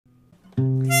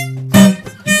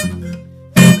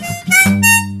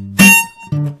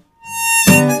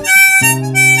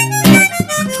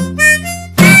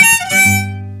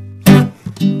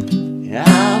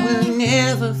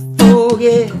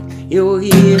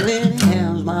healing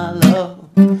hands, my love.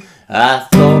 I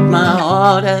thought my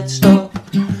heart had stopped.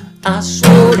 I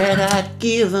swore that I'd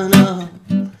given up.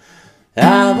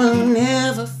 I will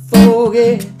never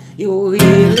forget your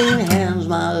healing hands,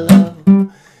 my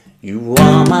love. You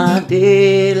are my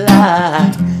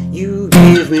daylight. You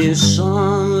gave me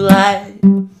sunlight.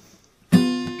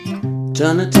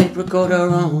 Turn the tape recorder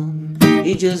on.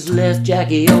 He just left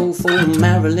Jackie O for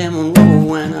Marilyn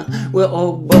Monroe, and we're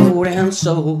all bought and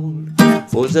sold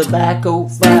for tobacco,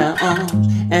 firearms,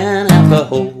 and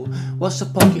alcohol. What's a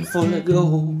pocket full of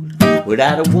gold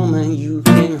without a woman you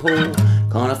can hold?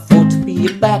 Can't afford to be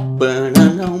a back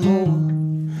burner no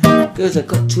more, 'cause I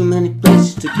got too many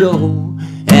places to go,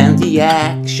 and the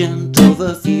actions of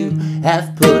a few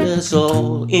have put us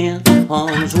all in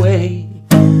harm's way.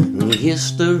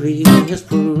 History has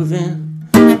proven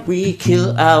we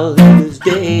kill our leaders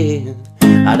dead.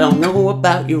 I don't know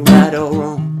about you right or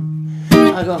wrong.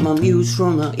 I got my muse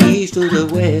from the east to the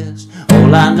west.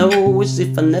 All I know is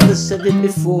if I never said it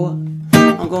before,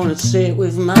 I'm gonna say it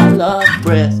with my last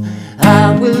breath.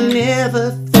 I will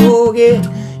never forget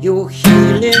your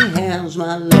healing hands,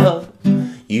 my love.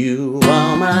 You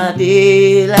are my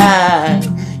daylight.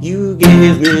 You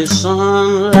gave me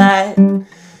sunlight.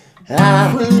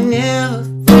 I will never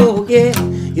forget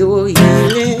your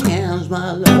healing hands,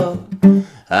 my love.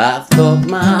 I thought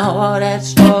my heart had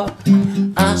stopped.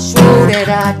 I swore that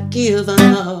I'd given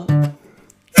up.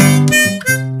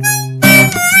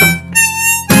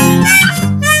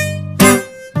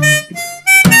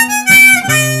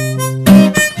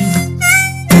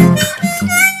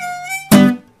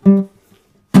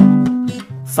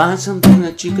 Find something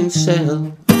that you can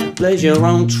sell, blaze your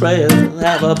own trail,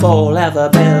 have a ball, have a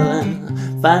bell,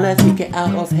 and find a ticket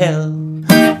out of hell.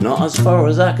 Not as far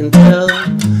as I can tell,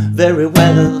 very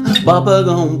well, Baba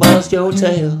gon' bust your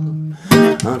tail.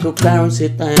 Uncle Clarence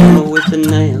hit the hammer with the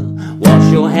nail.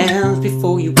 Wash your hands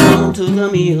before you come to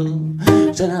the meal.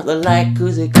 Turn out the light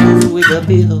 'cause it comes with a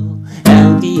bill.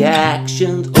 And the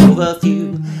actions of a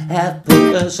few have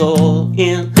put us all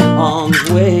in harm's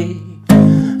way.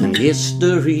 And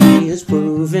history has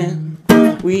proven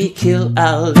we kill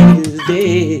our leaders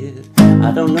dead.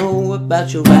 I don't know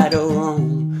about you right or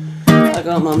wrong. I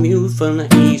got my mule from the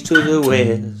east to the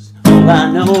west. All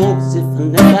I know is if I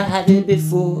never had it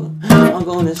before, I'm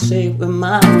gonna say it with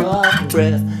my last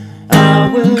breath.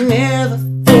 I will never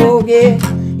forget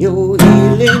your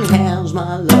healing hands,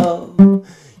 my love.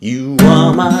 You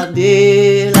are my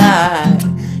daylight.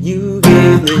 You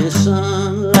gave me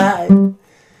sunlight.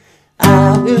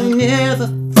 I will never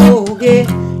forget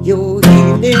your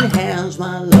healing hands,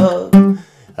 my love.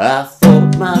 I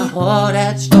thought my heart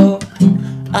had stopped.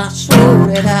 I swore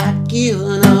that I'd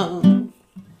given up.